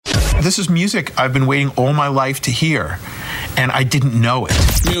This is music I've been waiting all my life to hear, and I didn't know it.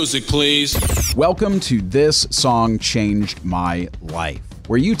 Music, please. Welcome to This Song Changed My Life,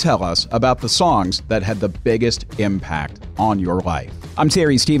 where you tell us about the songs that had the biggest impact on your life. I'm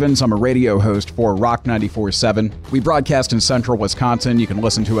Terry Stevens. I'm a radio host for Rock 94.7. We broadcast in central Wisconsin. You can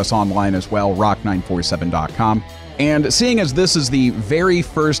listen to us online as well, rock947.com. And seeing as this is the very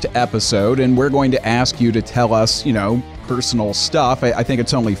first episode, and we're going to ask you to tell us, personal stuff, I think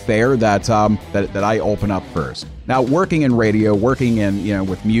it's only fair that that I open up first. Now, working in radio, working in,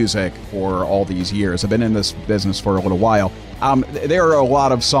 with music for all these years, I've been in this business for a little while. There are a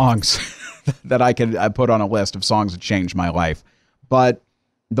lot of songs that I could put on a list of songs that changed my life. But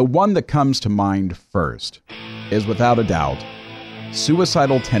the one that comes to mind first is, without a doubt,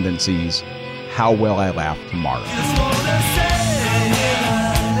 Suicidal Tendencies, How Will I Laugh Tomorrow?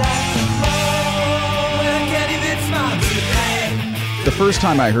 The first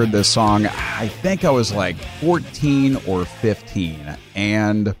time I heard this song, I think I was like 14 or 15,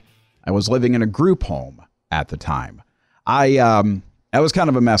 and I was living in a group home at the time. I was kind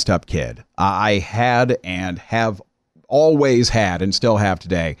of a messed up kid. I had and have always had and still have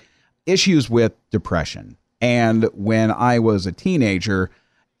today issues with depression. And when I was a teenager,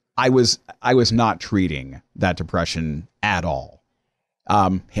 I was not treating that depression at all.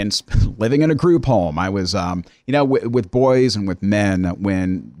 Hence living in a group home. I was, with boys and with men,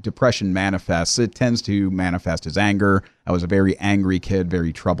 when depression manifests, it tends to manifest as anger. I was a very angry kid,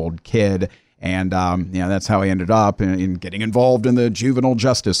 very troubled kid. And, that's how I ended up in getting involved in the juvenile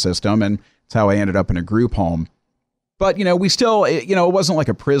justice system. And that's how I ended up in a group home. But, we still, it wasn't like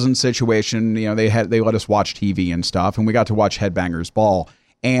a prison situation. They let us watch TV and stuff, and we got to watch Headbangers Ball.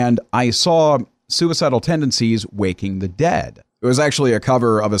 And I saw Suicidal Tendencies, Waking the Dead. It was actually a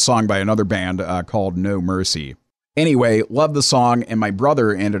cover of a song by another band called No Mercy. Anyway, loved the song, and my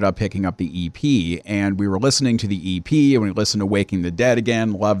brother ended up picking up the EP, and we were listening to the EP, and we listened to Waking the Dead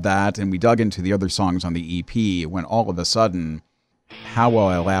again, loved that, and we dug into the other songs on the EP, when all of a sudden, How Will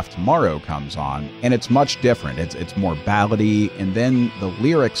I Laugh Tomorrow comes on, and it's much different. It's more ballady, and then the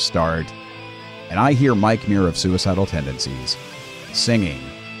lyrics start, and I hear Mike Muir of Suicidal Tendencies singing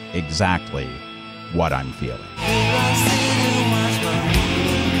exactly what I'm feeling.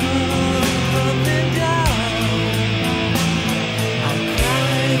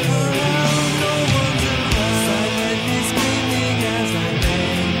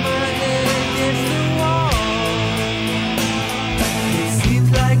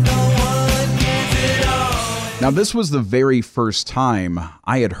 Now, this was the very first time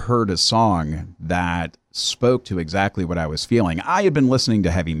I had heard a song that spoke to exactly what I was feeling. I had been listening to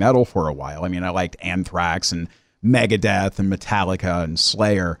heavy metal for a while. I mean, I liked Anthrax and Megadeth and Metallica and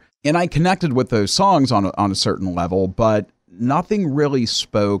Slayer, and I connected with those songs on a certain level, but nothing really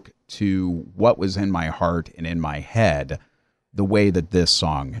spoke to what was in my heart and in my head the way that this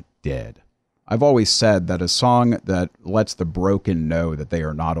song did. I've always said that a song that lets the broken know that they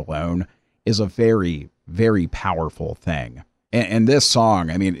are not alone is a very, very powerful thing. And this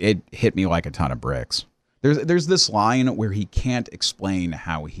song, I mean, it hit me like a ton of bricks. There's this line where he can't explain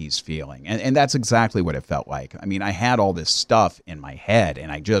how he's feeling. And that's exactly what it felt like. I mean, I had all this stuff in my head,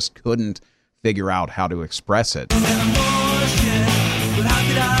 and I just couldn't figure out how to express it.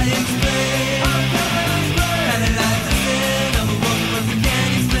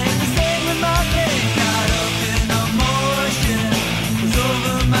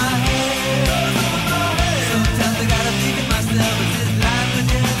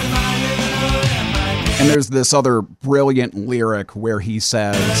 And there's this other brilliant lyric where he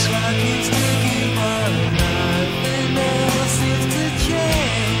says, I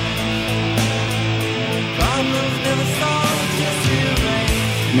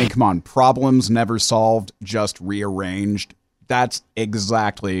mean, come on, problems never solved, just rearranged. That's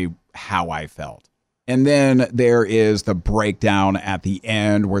exactly how I felt. And then there is the breakdown at the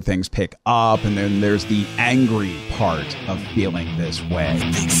end where things pick up, and then there's the angry part of feeling this way.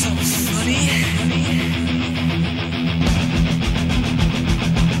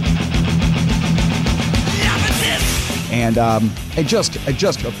 And just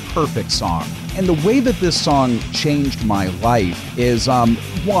a perfect song. And the way that this song changed my life is,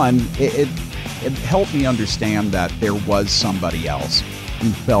 one, it helped me understand that there was somebody else who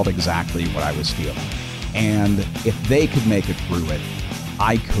felt exactly what I was feeling. And if they could make it through it,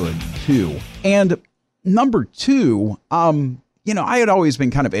 I could too. And number two, I had always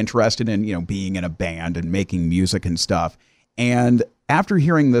been kind of interested in, being in a band and making music and stuff. And after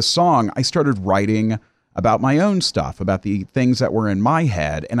hearing this song, I started writing about my own stuff, about the things that were in my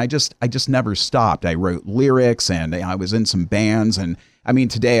head. And I just never stopped. I wrote lyrics, and I was in some bands, and I mean,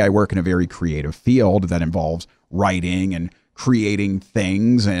 today I work in a very creative field that involves writing and creating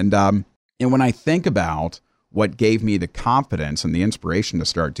things. And when I think about what gave me the confidence and the inspiration to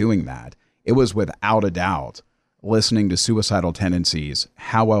start doing that, it was without a doubt listening to Suicidal Tendencies,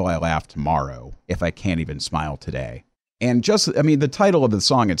 How Will I Laugh Tomorrow If I Can't Even Smile Today? And the title of the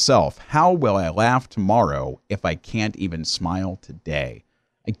song itself, How Will I Laugh Tomorrow If I Can't Even Smile Today?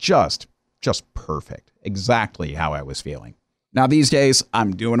 Just perfect. Exactly how I was feeling. Now, these days,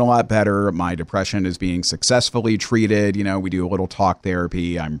 I'm doing a lot better. My depression is being successfully treated. You know, we do a little talk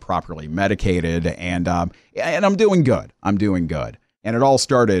therapy. I'm properly medicated, and I'm doing good. I'm doing good. And it all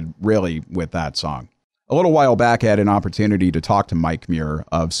started really with that song. A little while back, I had an opportunity to talk to Mike Muir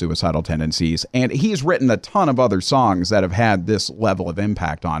of Suicidal Tendencies, and he's written a ton of other songs that have had this level of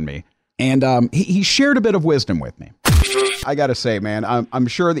impact on me. And he shared a bit of wisdom with me. I gotta say, man, I'm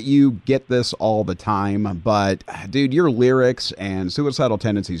sure that you get this all the time, but dude, your lyrics and Suicidal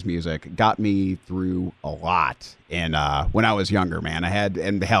Tendencies music got me through a lot. And when I was younger, man, I had,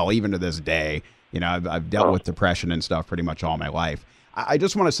 and hell, even to this day, you know, I've dealt with depression and stuff pretty much all my life. I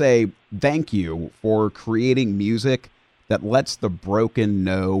just want to say thank you for creating music that lets the broken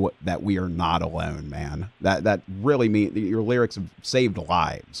know that we are not alone, man. That really means your lyrics have saved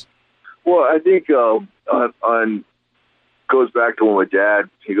lives. Well, I think on goes back to when my dad,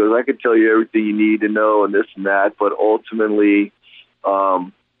 he goes, I can tell you everything you need to know and this and that, but ultimately,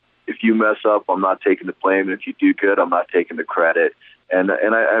 if you mess up, I'm not taking the blame. And if you do good, I'm not taking the credit. And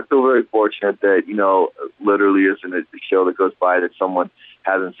I feel very fortunate that, you know, literally isn't a show that goes by that someone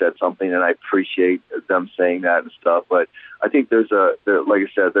hasn't said something, and I appreciate them saying that and stuff. But I think like I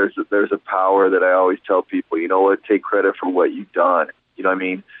said, there's a power that I always tell people, you know what, take credit for what you've done. You know what I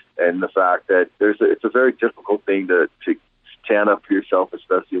mean? And the fact that it's a very difficult thing to stand up for yourself,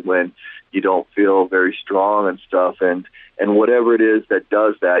 especially when you don't feel very strong and stuff. And whatever it is that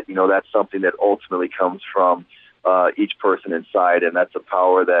does that, you know, that's something that ultimately comes from each person inside, and that's a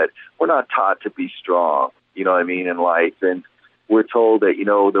power that we're not taught to be strong, you know what I mean, in life. And we're told that, you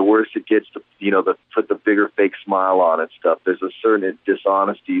know, the worse it gets, to put the bigger fake smile on and stuff. There's a certain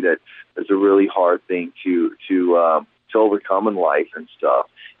dishonesty that is a really hard thing to overcome in life and stuff.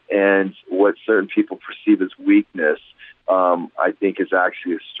 And what certain people perceive as weakness, I think is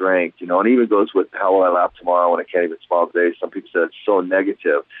actually a strength, you know, and even goes with How Will I Laugh Tomorrow When I Can't Even Smile Today. Some people said it's so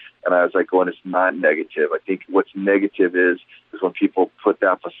negative. And I was like, it's not negative. I think what's negative is when people put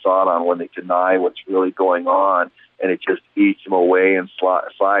that facade on, when they deny what's really going on, and it just eats them away and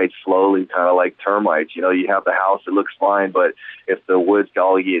slides slowly, kind of like termites. You know, you have the house, it looks fine, but if the wood's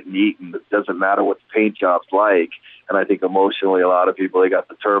all getting eaten, it doesn't matter what the paint job's like. And I think emotionally, a lot of people, they got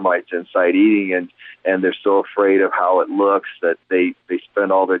the termites inside eating, and they're so afraid of how it looks that they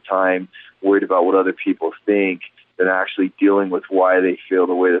spend all their time worried about what other people think than actually dealing with why they feel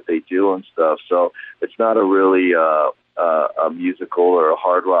the way that they do and stuff. So it's not a really a musical or a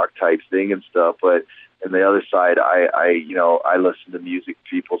hard rock type thing and stuff. But on the other side, I listen to music,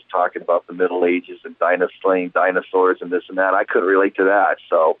 people talking about the Middle Ages and slaying dinosaurs and this and that. I couldn't relate to that.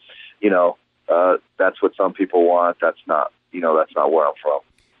 So, you know, that's what some people want. That's not where I'm from.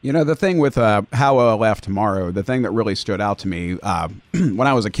 You know, the thing with How Will I Laugh Tomorrow, the thing that really stood out to me when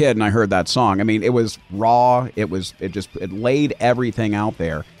I was a kid and I heard that song, I mean, it was raw. It laid everything out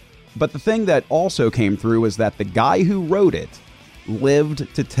there. But the thing that also came through is that the guy who wrote it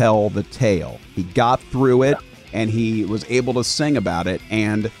lived to tell the tale. He got through it and he was able to sing about it.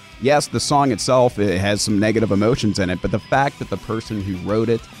 And yes, the song itself, it has some negative emotions in it, but the fact that the person who wrote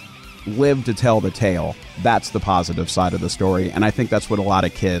it lived to tell the tale, that's the positive side of the story. And I think that's what a lot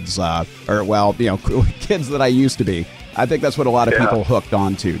of kids, kids that I used to be, I think that's what a lot of people hooked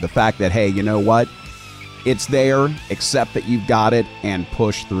onto. The fact that, hey, you know what? It's there, accept that you've got it, and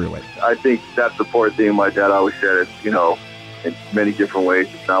push through it. I think that's the important thing my dad always said. It's, you know, in many different ways,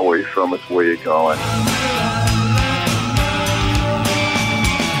 it's not where you're from, it's where you're going.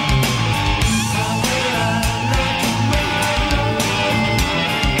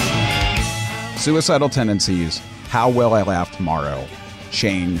 Suicidal Tendencies, How Will I Laugh Tomorrow,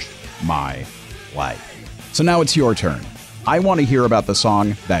 changed my life. So now it's your turn. I want to hear about the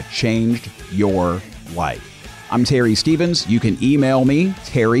song that changed your life. I'm Terry Stevens. You can email me,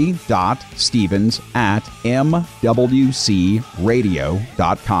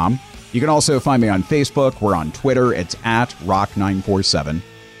 terry.stevens@mwcradio.com. You can also find me on Facebook. We're on Twitter. It's @rock947.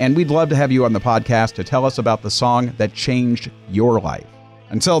 And we'd love to have you on the podcast to tell us about the song that changed your life.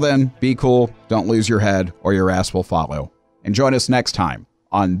 Until then, be cool, don't lose your head, or your ass will follow. And join us next time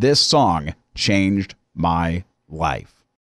on This Song Changed My Life.